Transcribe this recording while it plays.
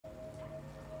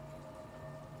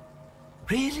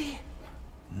Really?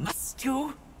 Must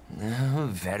you? Oh,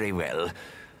 very well.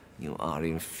 You are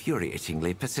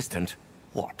infuriatingly persistent.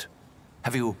 What?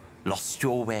 Have you lost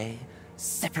your way?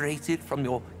 Separated from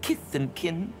your kith and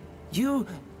kin? You...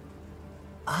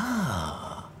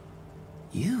 Ah...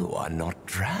 You are not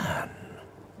Dran.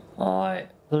 I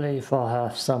believe I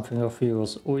have something of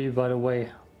yours. By the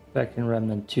way, back in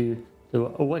Remnant 2, the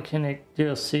Awakening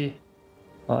DLC,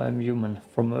 I am human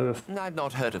from Earth. I've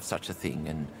not heard of such a thing,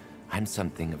 and I'm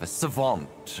something of a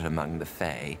savant among the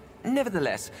Fae.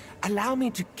 Nevertheless, allow me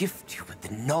to gift you with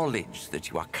the knowledge that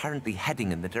you are currently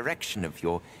heading in the direction of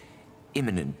your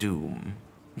imminent doom.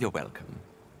 You're welcome.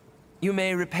 You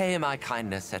may repay my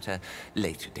kindness at a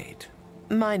later date.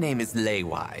 My name is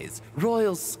Laywise,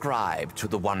 royal scribe to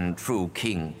the one true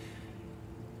king.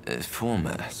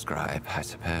 Former scribe, I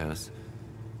suppose.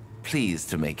 Pleased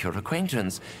to make your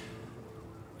acquaintance.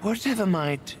 Whatever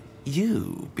might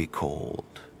you be called?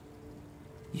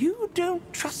 You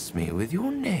don't trust me with your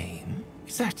name?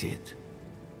 Is that it?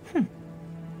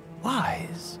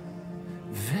 Wise.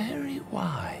 Very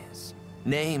wise.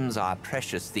 Names are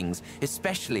precious things,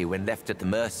 especially when left at the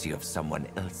mercy of someone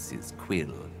else's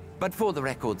quill. But for the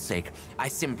record's sake, I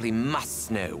simply must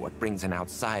know what brings an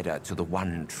outsider to the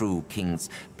one true king's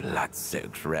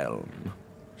blood-soaked realm.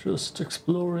 Just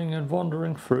exploring and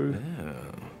wandering through.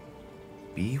 Oh.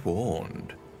 Be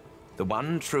warned. The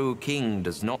one true king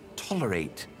does not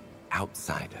tolerate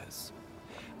outsiders.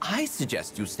 I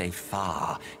suggest you stay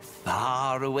far,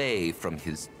 far away from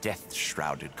his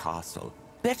death-shrouded castle.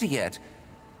 Better yet,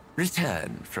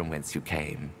 return from whence you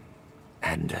came,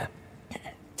 and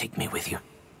take me with you.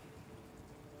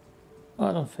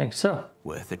 I don't think so.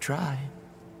 Worth a try.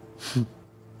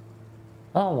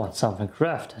 I want something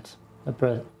crafted.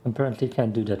 Apparently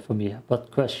can't do that for me,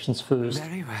 but questions first.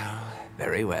 Very well,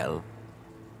 very well.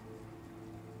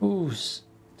 Who's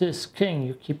this king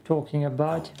you keep talking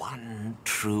about? The one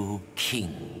true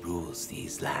king rules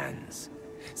these lands.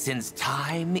 Since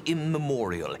time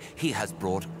immemorial, he has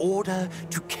brought order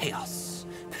to chaos,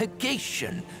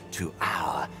 purgation to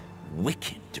our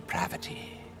wicked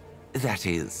depravity. That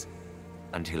is,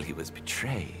 until he was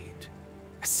betrayed,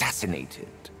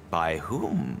 assassinated. By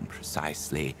whom,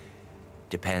 precisely,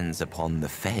 depends upon the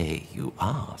Fae you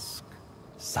ask.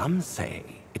 Some say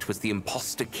it was the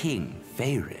imposter king,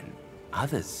 Faerun.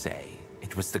 Others say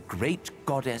it was the great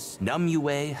goddess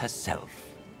Numue herself.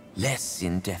 Less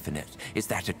indefinite is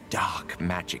that a dark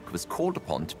magic was called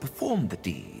upon to perform the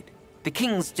deed. The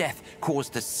king's death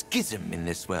caused a schism in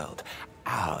this world.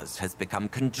 Ours has become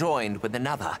conjoined with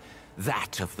another,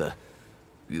 that of the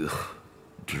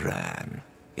Dran.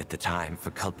 Yet the time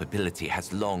for culpability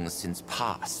has long since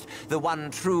passed. The one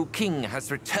true king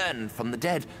has returned from the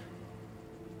dead.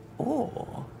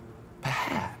 Or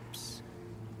perhaps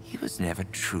he was never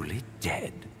truly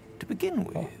dead to begin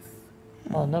with.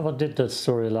 I never did that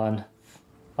storyline.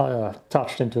 I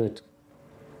touched into it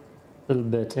a little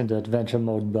bit in the adventure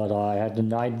mode, but I had the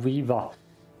Night Weaver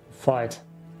fight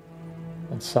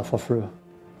and suffer through.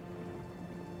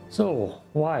 So,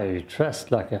 why are you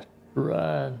dressed like a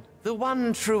Dran? The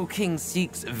one true king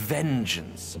seeks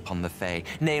vengeance upon the Fae,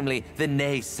 namely the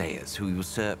naysayers who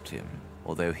usurped him.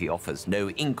 Although he offers no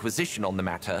inquisition on the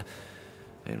matter,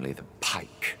 only the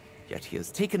pike. Yet he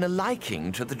has taken a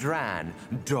liking to the Dran,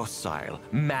 docile,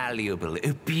 malleable,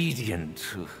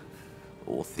 obedient.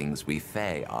 All things we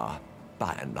Fae are,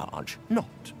 by and large,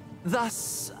 not.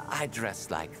 Thus I dress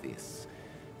like this,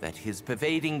 that his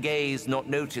pervading gaze not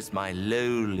notice my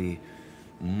lowly,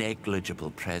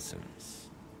 negligible presence.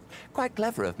 Quite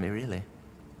clever of me, really.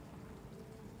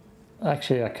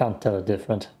 Actually, I can't tell a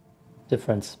difference.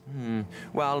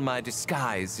 While my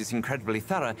disguise is incredibly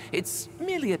thorough, it's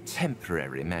merely a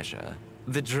temporary measure.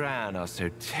 The Dran are so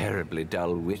terribly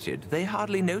dull-witted, they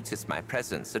hardly notice my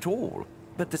presence at all.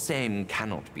 But the same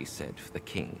cannot be said for the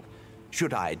king.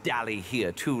 Should I dally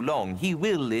here too long, he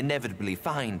will inevitably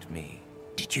find me.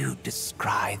 Did you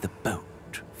descry the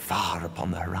boat far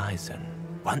upon the horizon?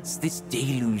 Once this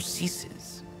deluge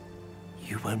ceases,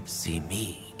 you won't see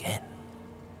me again.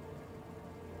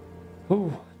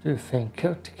 Who do you think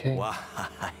killed the king? Why,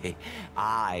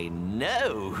 I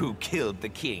know who killed the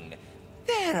king.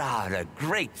 There are a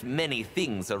great many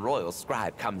things a royal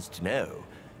scribe comes to know.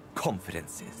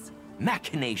 Confidences,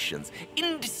 machinations,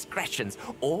 indiscretions,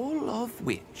 all of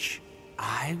which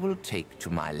I will take to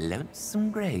my lonesome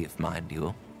grave, mind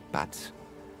you. But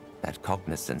that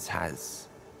cognizance has,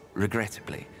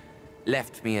 regrettably,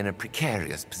 left me in a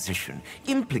precarious position,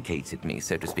 implicated me,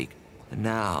 so to speak. And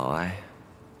now I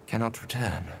cannot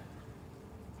return.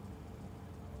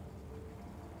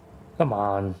 Come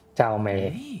on, tell me.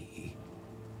 Me?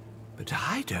 But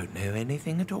I don't know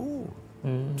anything at all.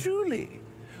 Juli,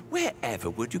 wherever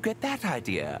would you get that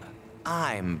idea?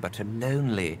 I'm but a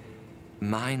lonely,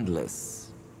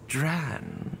 mindless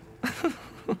Dran.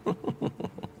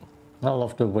 I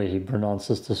love the way he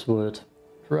pronounces this word.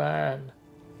 Dran.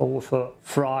 Over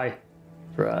fry.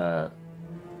 Dran.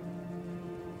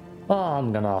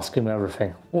 I'm gonna ask him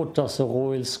everything. What does a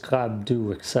royal scribe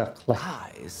do exactly?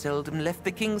 I seldom left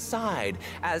the king's side.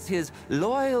 As his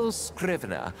loyal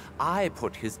scrivener, I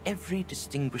put his every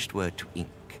distinguished word to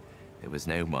ink. There was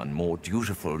no one more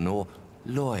dutiful nor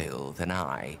loyal than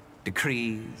I.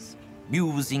 Decrees,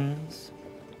 musings,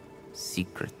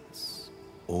 secrets,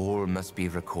 all must be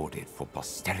recorded for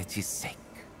posterity's sake.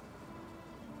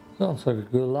 Sounds like a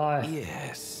good lie.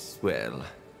 Yes, well,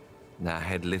 I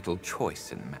had little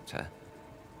choice in the matter.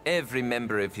 Every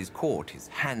member of his court is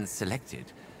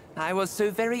hand-selected. I was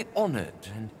so very honored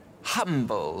and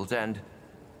humbled and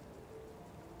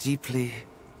deeply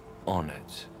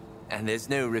honored. And there's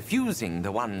no refusing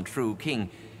the one true king.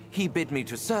 He bid me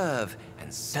to serve,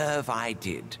 and serve I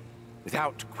did,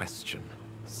 without question.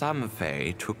 Some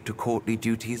Fae took to courtly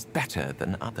duties better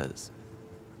than others.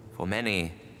 For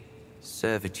many,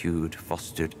 servitude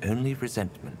fostered only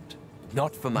resentment.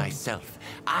 Not for myself.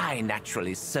 I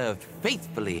naturally served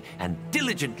faithfully and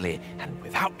diligently and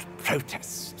without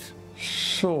protest.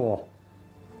 Sure.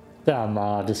 Damn,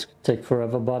 this could take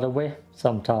forever, by the way.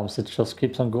 Sometimes it just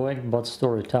keeps on going, but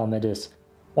story time it is.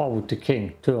 Why would the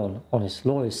king turn on his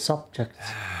loyal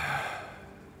subjects?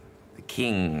 The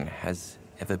king has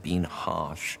ever been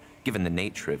harsh, given the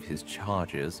nature of his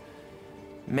charges.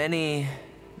 Many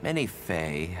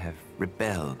Fae have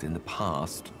rebelled in the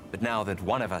past, but now that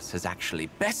one of us has actually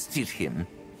bested him,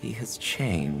 he has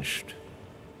changed.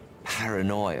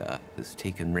 Paranoia has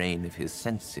taken reign of his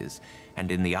senses,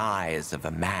 and in the eyes of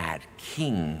a mad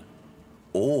king,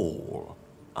 all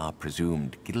are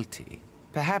presumed guilty.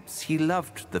 Perhaps he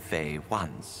loved the Fae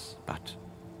once, but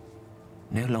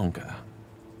no longer.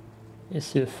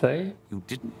 Is he a Fae? You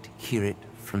didn't hear it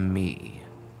from me.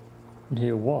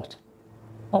 Hear what?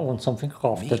 I want something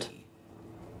crafted. Me?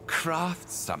 Craft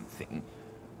something?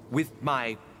 With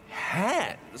my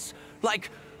hands? Like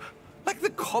the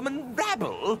common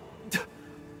rabble?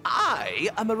 I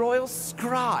am a royal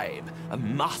scribe, a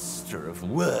master of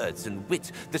words and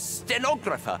wit, the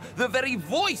stenographer, the very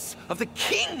voice of the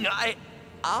king.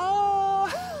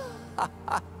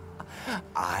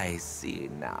 I see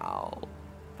now.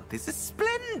 But this is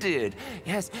splendid.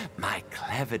 Yes, my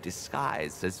clever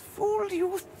disguise has fooled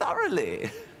you thoroughly.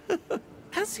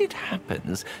 As it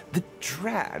happens, the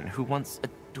Dran who once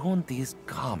adorned these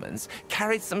garments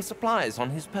carried some supplies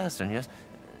on his person, yes?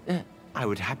 I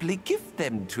would happily give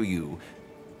them to you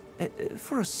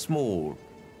for a small,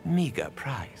 meager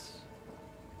price.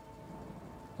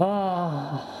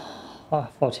 I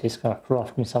thought he's gonna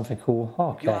craft me something cool.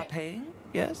 Okay. You are paying,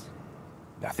 yes?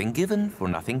 Nothing given for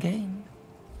nothing gained.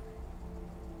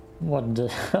 What the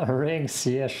rings?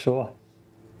 Yeah, sure.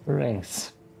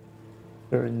 Rings.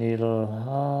 Very needle.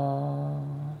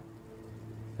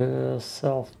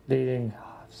 Self-bleeding.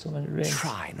 So many rings.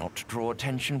 Try not to draw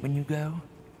attention when you go.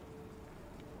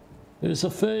 It's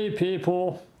a Fae,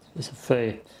 people. It's a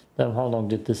Fae. Damn, how long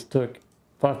did this took?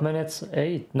 5 minutes?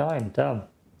 8, 9, damn.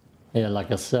 Yeah, like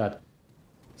I said,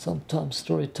 sometimes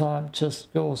story time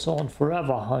just goes on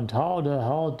forever. And how the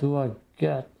hell do I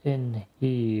get in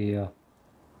here?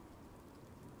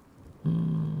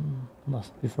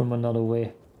 Must be from another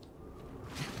way.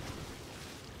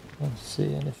 Don't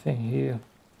see anything here.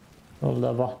 No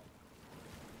lever.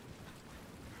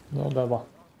 No lever.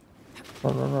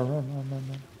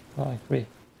 Run. I agree.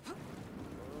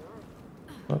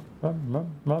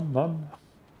 Run.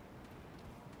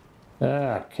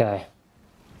 Okay.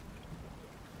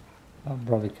 I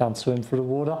probably can't swim through the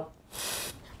water.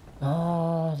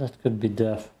 That could be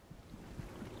death.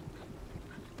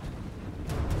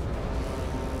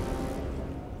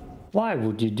 Why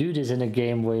would you do this in a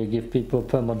game where you give people a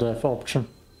permadeath option?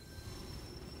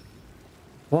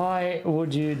 Why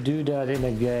would you do that in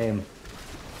a game?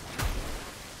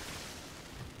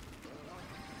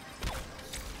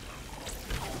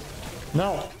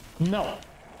 No.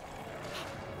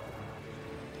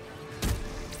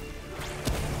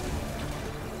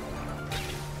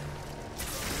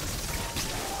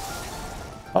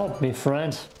 Help me,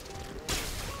 friend.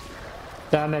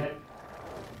 Damn it.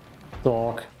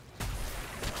 Dog.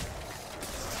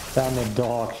 Damn it,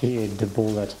 dog. He ate the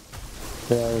bullet.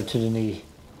 There to the knee.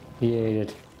 He ate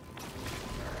it.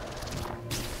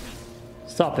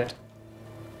 Stop it.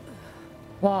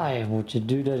 Why would you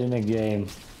do that in a game?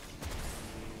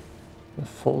 With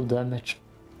full damage.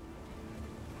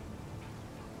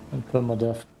 and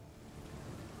permadeath.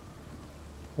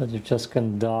 But you just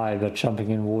can die by jumping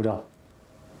in water.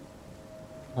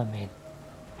 I mean,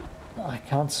 I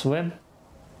can't swim.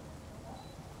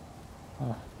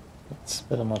 Let's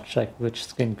better not check which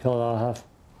skin color I have.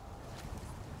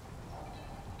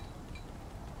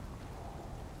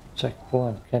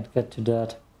 Checkpoint, can't get to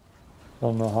that.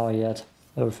 Don't know how yet.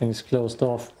 Everything's closed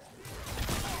off.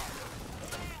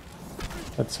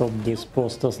 Let's hope this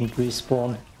boss doesn't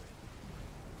respawn.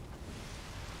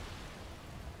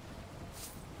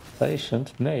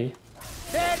 Patient, me.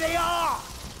 There they are!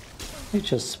 He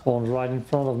just spawned right in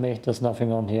front of me. There's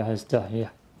nothing on here, is there?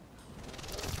 Here.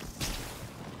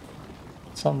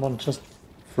 Someone just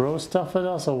throw stuff at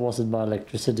us, or was it my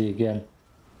electricity again?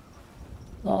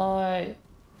 I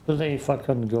believe I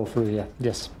couldn't go through here.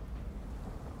 Yes.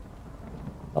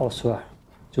 Elsewhere.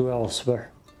 To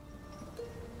elsewhere.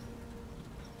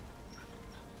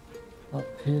 Up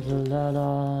here the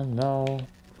ladder, no.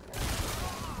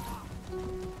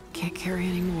 Can't carry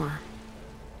anymore.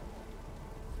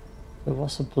 There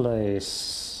was a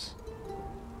place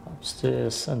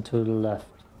upstairs and to the left.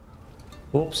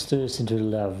 Upstairs and to the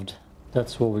left.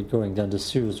 That's where we're going. Then the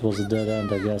sewers was a dead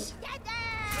end, I guess.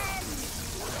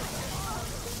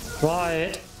 Try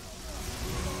it.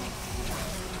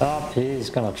 Up, he's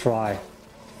gonna try.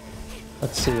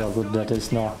 Let's see how good that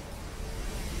is now.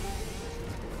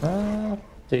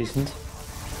 Decent.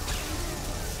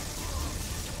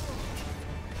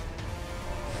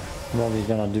 What are you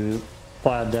gonna do?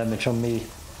 Fire damage on me?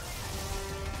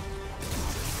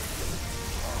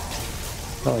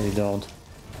 No, you don't.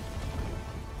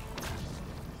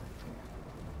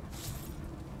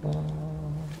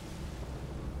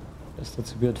 Guess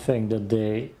that's a good thing that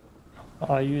they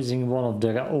are using one of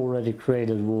their already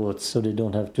created worlds, so they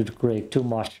don't have to create too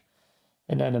much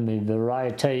an enemy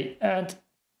variety. And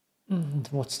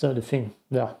what's the other thing?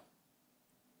 Yeah,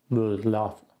 world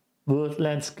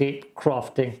landscape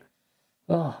crafting.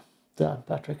 Oh, damn,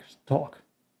 Patrick, talk.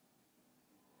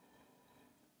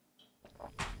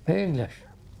 English.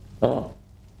 Oh,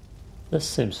 this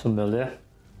seems familiar.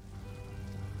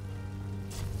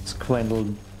 It's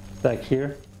Quendel back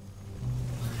here.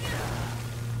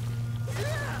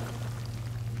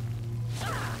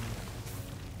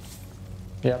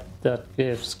 Yep, that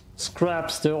gives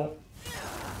scrap still.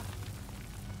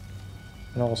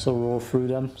 And also roll through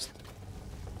them.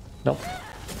 Nope.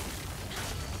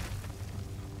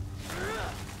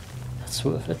 That's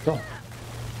worth it though.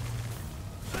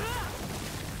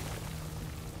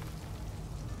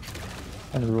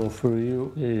 And roll through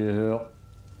you.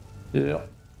 Yeah. Yeah.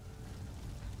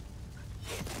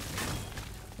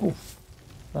 Oof.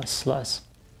 Nice slice.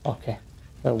 Okay.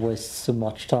 That wastes too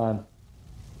much time.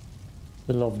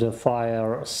 We love the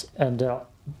fires and the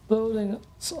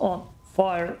buildings on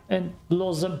fire and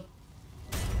Losomn.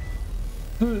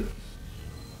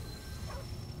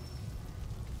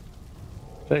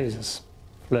 Jesus.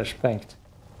 Flesh paint.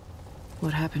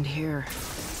 What happened here?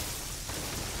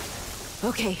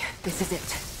 Okay, this is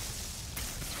it.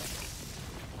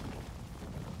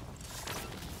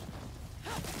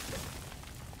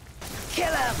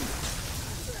 Kill him!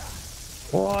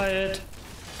 Quiet.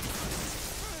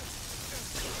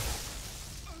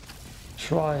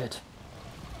 Try it.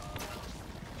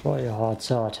 Try your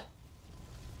heart's out.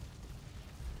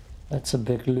 That's a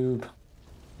big loop.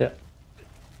 Yeah.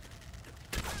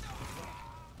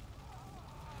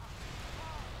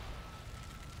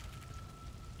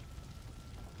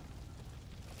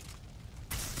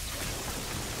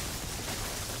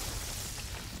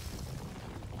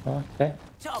 Okay.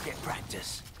 Target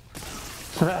practice.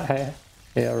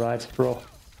 Yeah, right, bro.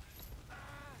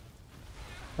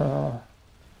 Oh.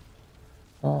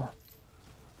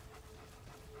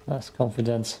 Nice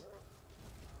confidence.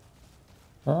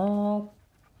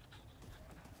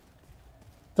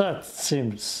 That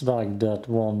seems like that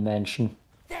one mansion.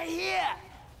 They're here!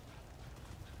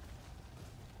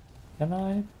 Can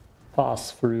I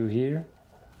pass through here?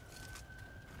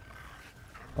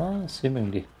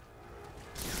 Seemingly.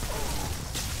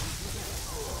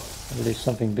 I believe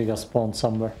something bigger spawned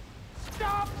somewhere.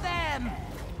 Stop them!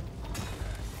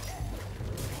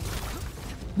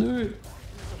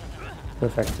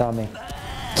 Perfect timing.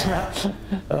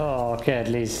 Oh, okay, at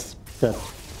least that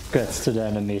gets to the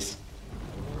enemies.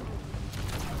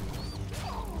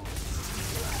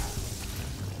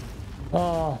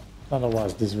 Oh,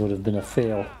 otherwise this would have been a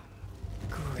fail.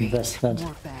 Great. Investment.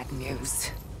 More bad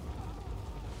news.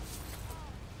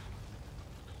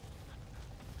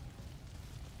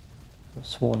 I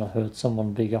sworn I heard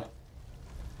someone bigger.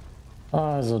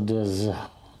 So there's... you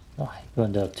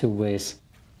went there two ways.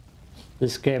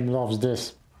 This game loves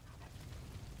this.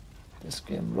 This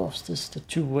game loves this, the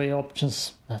two-way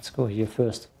options. Let's go here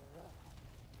first.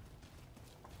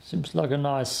 Seems like a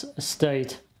nice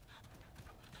estate.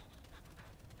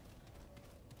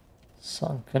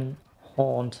 Sunken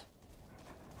haunt.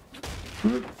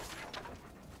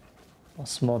 I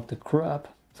smelled the crab.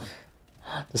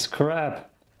 This crab.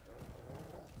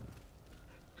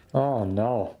 Oh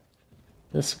no.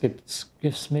 This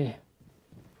gives me...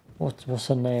 What was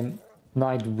her name?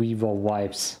 Night Weaver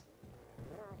vibes.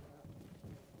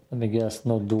 Let me guess,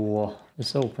 no door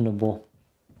is openable.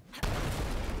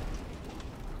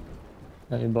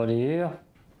 Anybody here?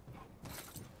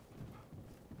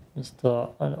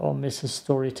 Mr. or Mrs.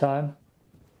 Story time?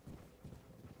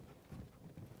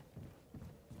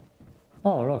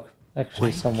 Oh look,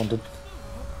 actually someone did.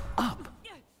 Up.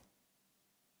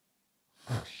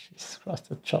 Jesus Christ,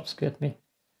 that jump scared me.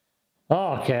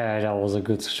 Okay, that was a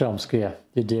good jump scare.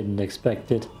 You didn't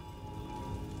expect it.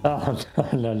 Oh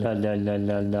no, no, no, no,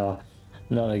 no, no.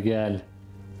 Not again.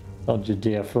 Don't you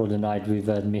dare throw the Night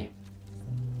Weaver at me.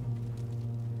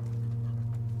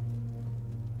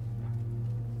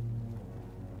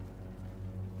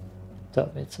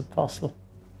 Tell me it's a puzzle.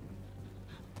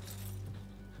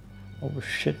 I will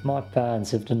shit my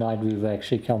pants if the Night Weaver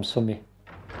actually comes for me.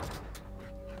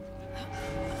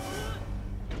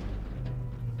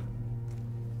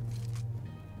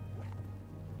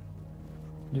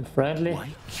 You friendly? Wake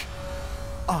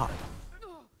up.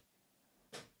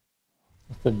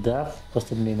 The death?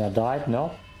 Does it mean I died?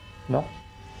 No? No?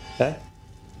 Okay.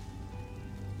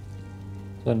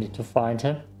 So I need to find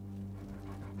him.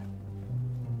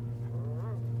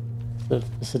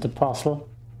 Is it a puzzle?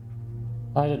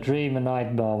 I had a dream, a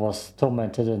nightmare, I was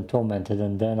tormented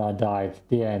and then I died.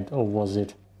 The end, or was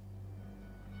it?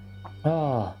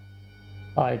 Ah,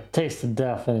 I tasted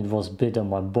death and it was bitter,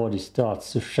 my body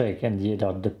starts to shake and yet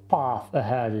the path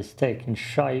ahead is taking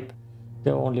shape.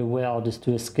 The only way out is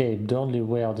to escape, the only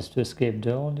way out is to escape,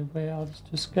 the only way out is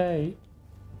to escape.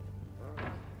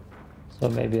 So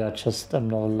maybe I just am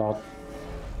not allowed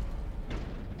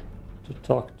to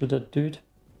talk to that dude.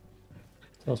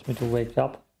 Tells me to wake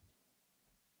up.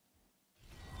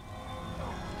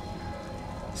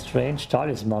 Strange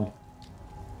talisman.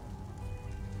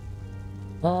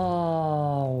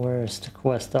 Ah, where's the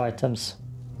quest items?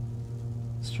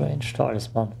 Strange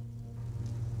talisman.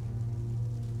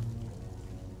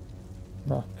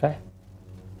 Okay.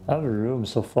 I have a room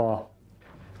so far.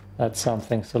 That's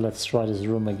something, so let's try this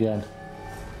room again.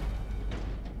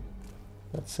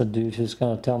 That's the dude who's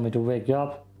gonna tell me to wake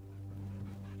up.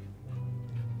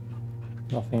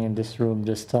 Nothing in this room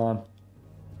this time.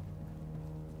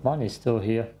 Money's still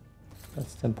here.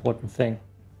 That's the important thing.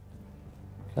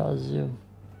 Kazu.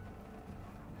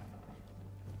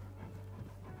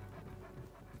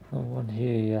 No one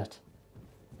here yet.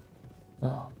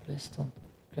 Oh, please don't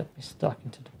get me stuck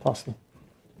into the puzzle.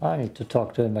 I need to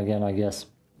talk to him again, I guess.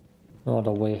 No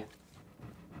other way.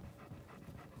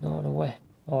 No other way.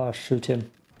 Or I'll shoot him.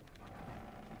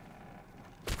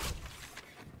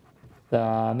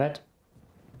 Damn it.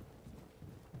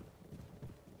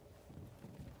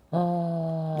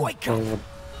 Wake up.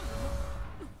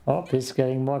 Oh, he's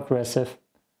getting more aggressive.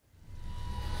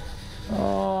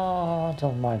 Oh,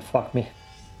 don't mind, fuck me.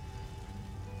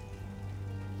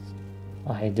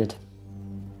 I hate it.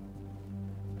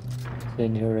 It's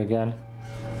in here again.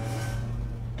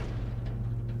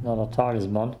 Not a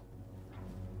talisman.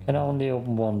 Can I only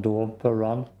open one door per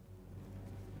run?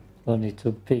 Do I need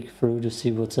to peek through to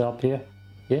see what's up here?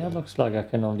 Yeah, looks like I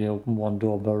can only open one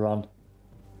door per run.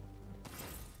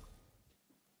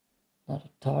 Not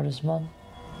a talisman.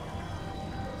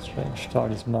 Strange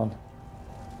talisman.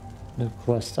 New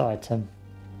quest item.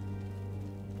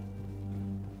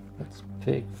 Let's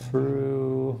pick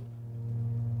through.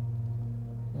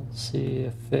 Let's see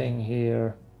a thing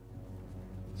here.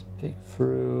 Let's pick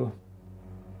through.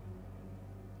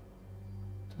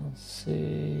 Don't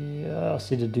see. I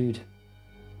see the dude.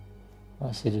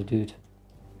 I see the dude.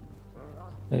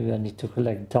 Maybe I need to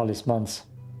collect talismans.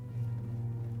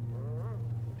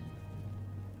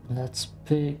 Let's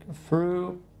pick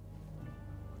through.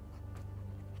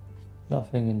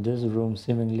 Nothing in this room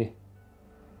seemingly.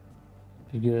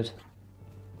 Be good.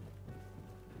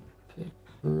 Pick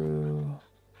through.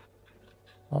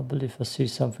 I believe I see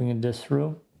something in this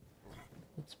room.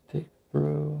 Let's pick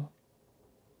through.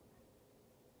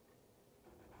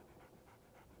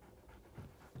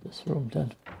 This room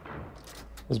then.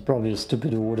 There's probably a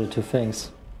stupid order to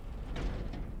things.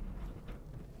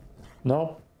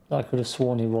 Nope. I could have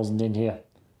sworn he wasn't in here.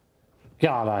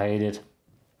 God, I hate it.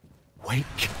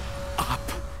 Wake up.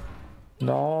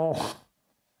 No.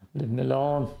 Leave me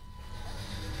alone.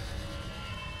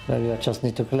 Maybe I just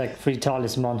need to collect 3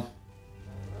 talisman.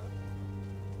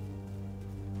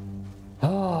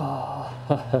 Ah,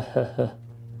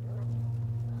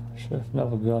 should have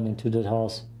never gone into that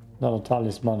house. Not a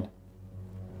talisman.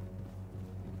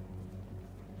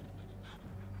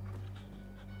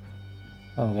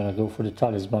 I'm gonna go for the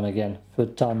talisman again.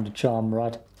 Third time the charm,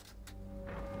 right?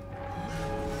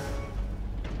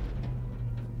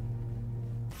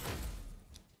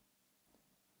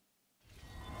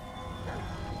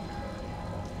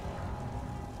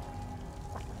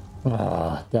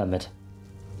 Ah, damn it.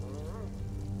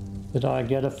 Did I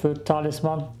get a third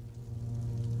talisman?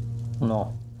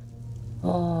 No.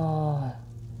 Ah.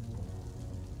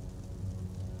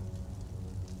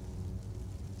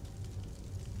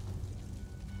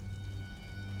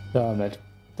 Damn it.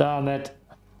 Damn it.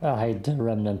 I hate the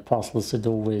Remnant puzzles, it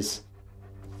always...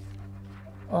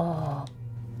 Ah.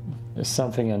 There's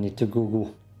something I need to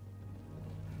Google.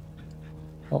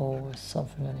 Always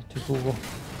something I need to Google.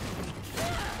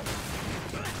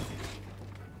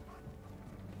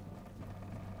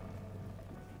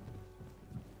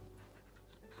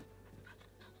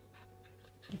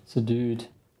 It's a dude.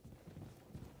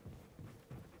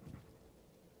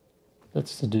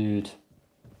 That's the dude.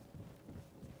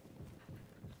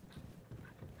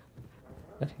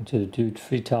 Getting to the dude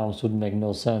 3 times would make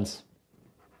no sense.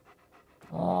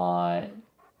 I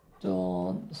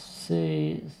don't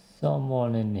see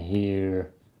someone in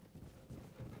here.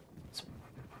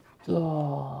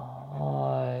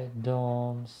 I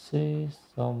don't see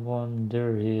someone.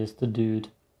 There he is, the dude.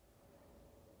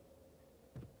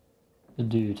 The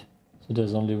dude. So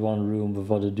there's only one room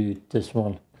before the dude, this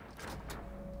one.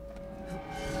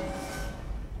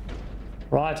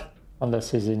 Right,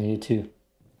 unless he's in here too.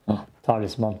 Oh,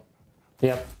 talisman.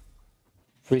 Yep.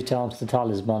 3 times the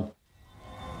talisman.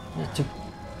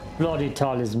 Bloody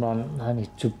talisman. I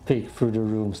need to peek through the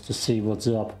rooms to see what's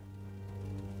up.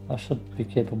 I should be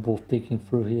capable of peeking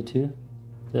through here too.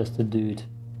 There's the dude.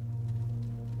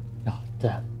 Oh,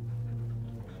 damn.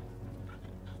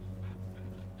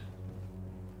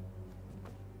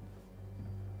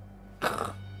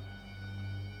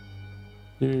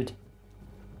 Dude.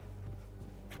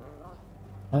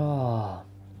 Ah.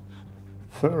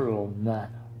 Feral man.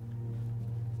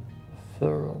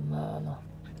 Feral man.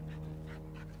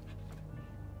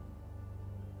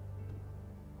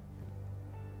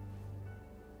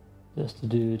 There's the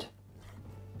dude.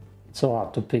 It's so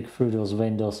hard to pick through those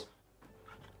windows.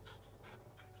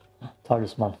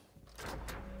 Talisman.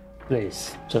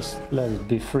 Please, just let it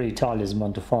be free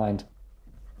talisman to find.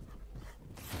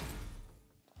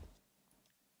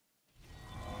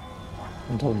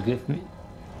 And don't give me...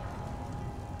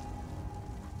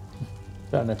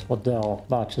 Damn it, what the hell?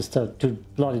 I just have 2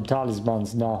 bloody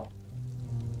talismans now.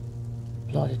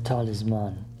 Bloody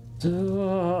talisman.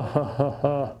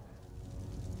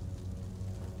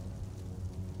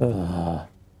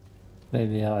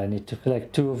 Maybe I need to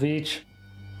collect 2 of each.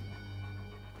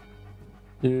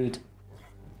 Dude.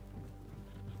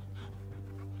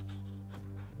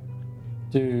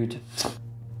 Dude.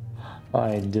 I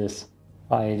hate this.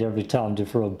 I hate every time they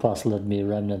throw a puzzle at me.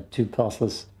 Remnant 2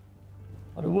 puzzles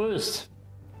are the worst.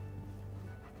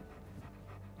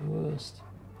 The worst.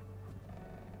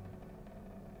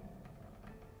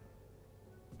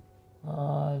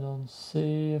 I don't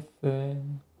see a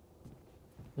thing.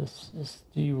 This is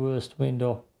the worst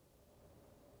window.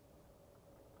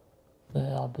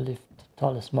 There, I believe the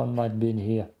talisman might be in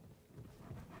here.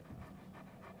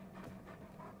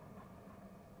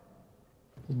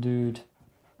 The dude.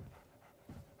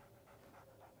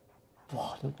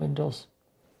 Oh, the windows.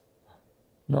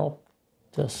 Nope.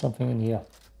 There's something in here.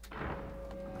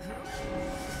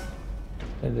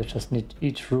 Maybe I just need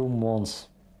each room once.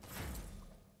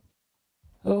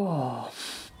 Oh.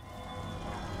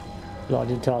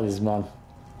 Bloody talisman.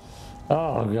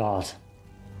 Oh god.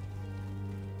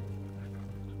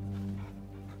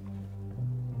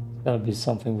 Gotta be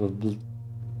something with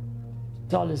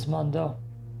talisman though.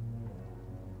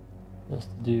 Just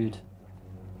the dude.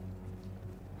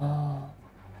 Ah.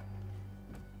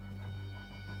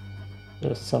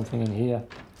 There's something in here.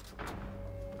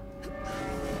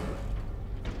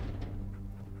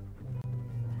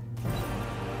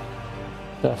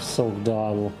 Death soaked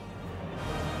idol.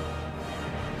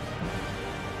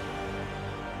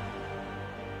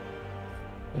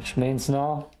 Which means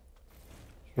now,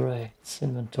 right, it's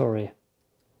inventory.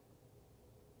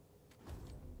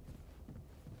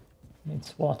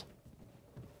 Means what?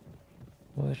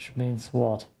 Which means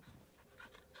what?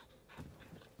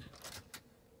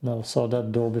 Never saw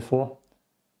that door before.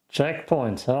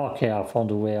 Checkpoint. Okay, I found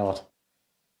a way out.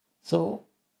 So,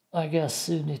 I guess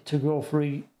you need to go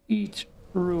through each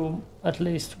room at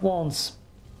least once.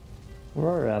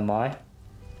 Where am I?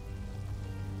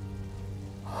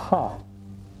 Huh.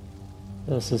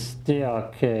 There's a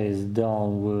staircase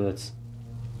downwards.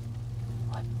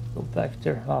 I go back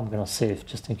there. I'm gonna save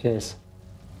just in case.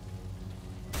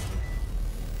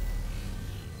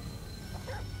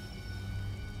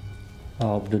 I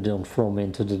hope they don't throw me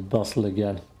into the bustle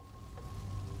again.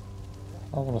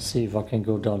 I want to see if I can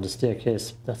go down the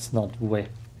staircase. That's not the way.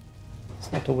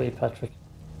 It's not the way, Patrick.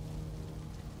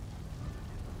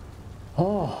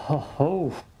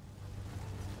 Oh.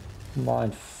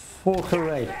 Mind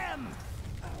fuckery.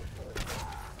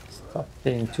 Stop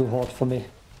being too hard for me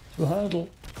to handle.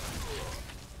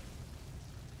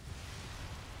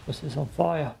 This is on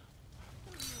fire.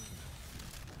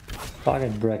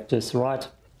 Target practice, right?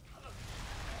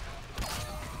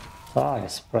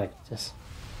 Target practice.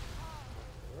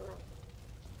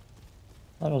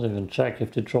 I don't even check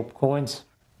if they drop coins.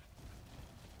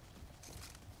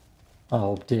 I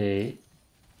hope they...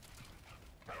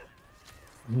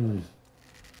 Don't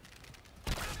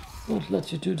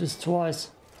let you do this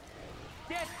twice.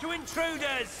 Death to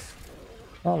intruders!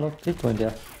 Oh look, people in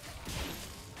there.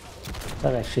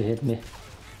 That actually hit me.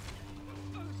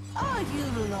 Are you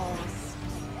lost?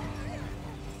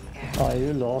 Are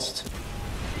you lost?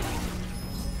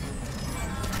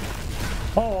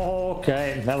 Oh,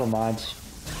 okay, never mind.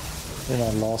 You're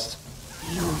not lost.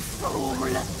 You fool!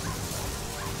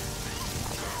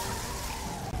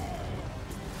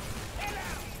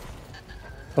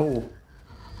 Oh,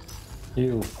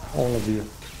 you, all of you.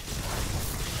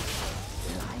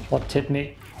 What hit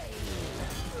me?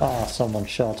 Ah, someone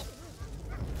shot.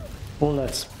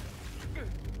 Bullets.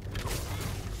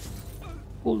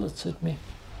 Bullets hit me.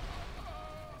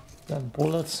 Damn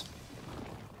bullets.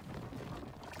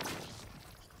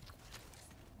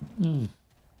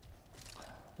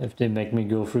 If they make me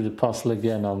go through the puzzle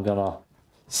again, I'm gonna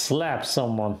slap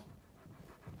someone.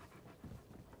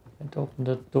 And open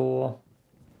the door.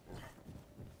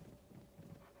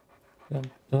 And,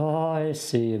 oh, I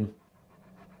see him.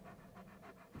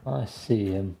 I see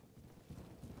him.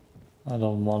 I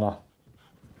don't wanna.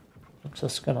 I'm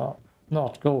just gonna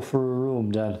not go through a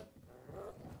room then.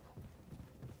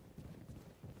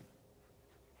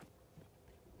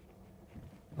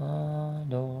 I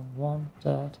don't want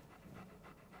that.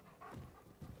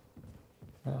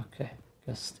 Okay,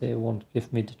 guess they won't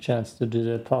give me the chance to do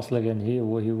the puzzle again here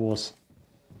where he was.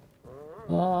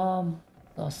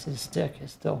 That's the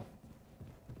staircase though.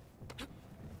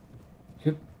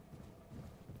 Yep.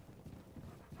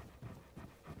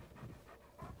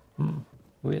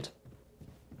 Weird.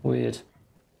 Weird.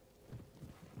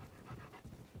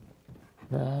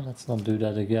 Nah, let's not do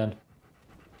that again.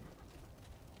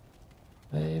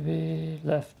 Maybe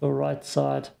left or right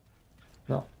side.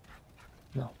 No.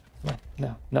 No. No.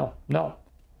 No. No. No.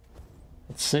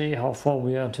 Let's see how far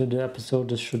we are into the episode.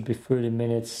 This should be 30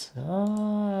 minutes.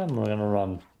 I'm gonna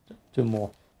run 2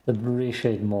 more. The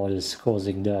reshade mod is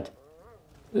causing that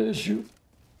issue.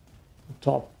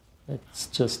 Top. It's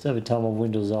just every time a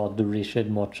window's out, the reshade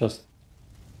mod just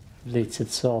deletes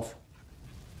itself.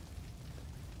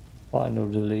 Final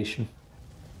deletion.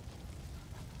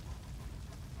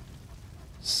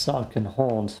 Sunken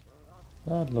horns.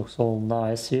 That looks all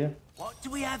nice here. What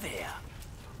do we have here?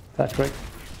 Patrick.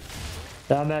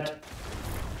 Damn it.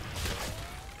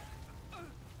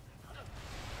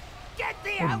 Get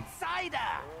the outsider!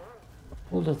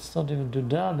 Bullets don't even do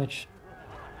damage.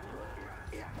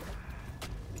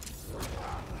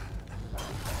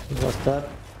 Does that?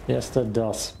 Yes, that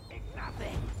does.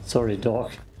 Sorry,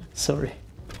 dog. Sorry.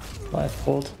 My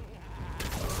fault.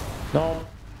 No.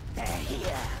 They're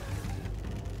here.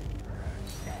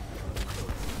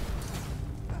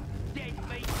 Dead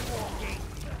meat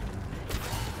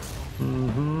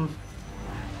walking.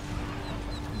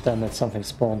 Damn it, something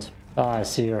spawned. Ah, I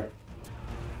see her.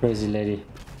 Crazy lady.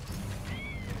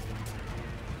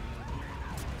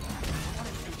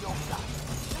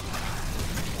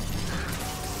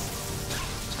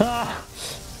 Ah!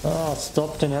 Oh,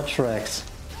 stopped in her tracks.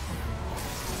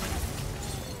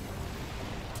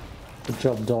 Good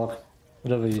job, dog.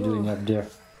 Whatever you're doing up there.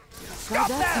 Glad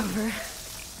that's over.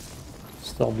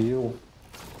 Stop you.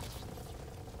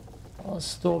 I'll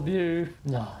stop you.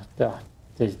 No,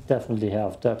 they definitely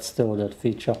have that still, that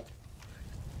feature.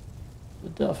 They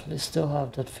definitely still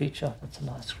have that feature. That's a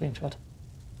nice screenshot.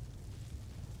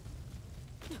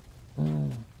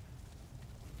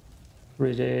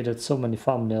 Really added so many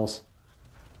thumbnails.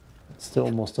 But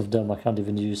still, most of them I can't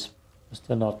even use because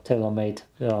they're not tailor-made.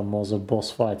 They are more the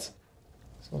boss fights.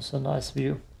 It's also a nice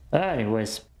view.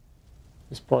 Anyways,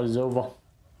 this part is over.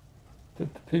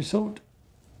 Peace out.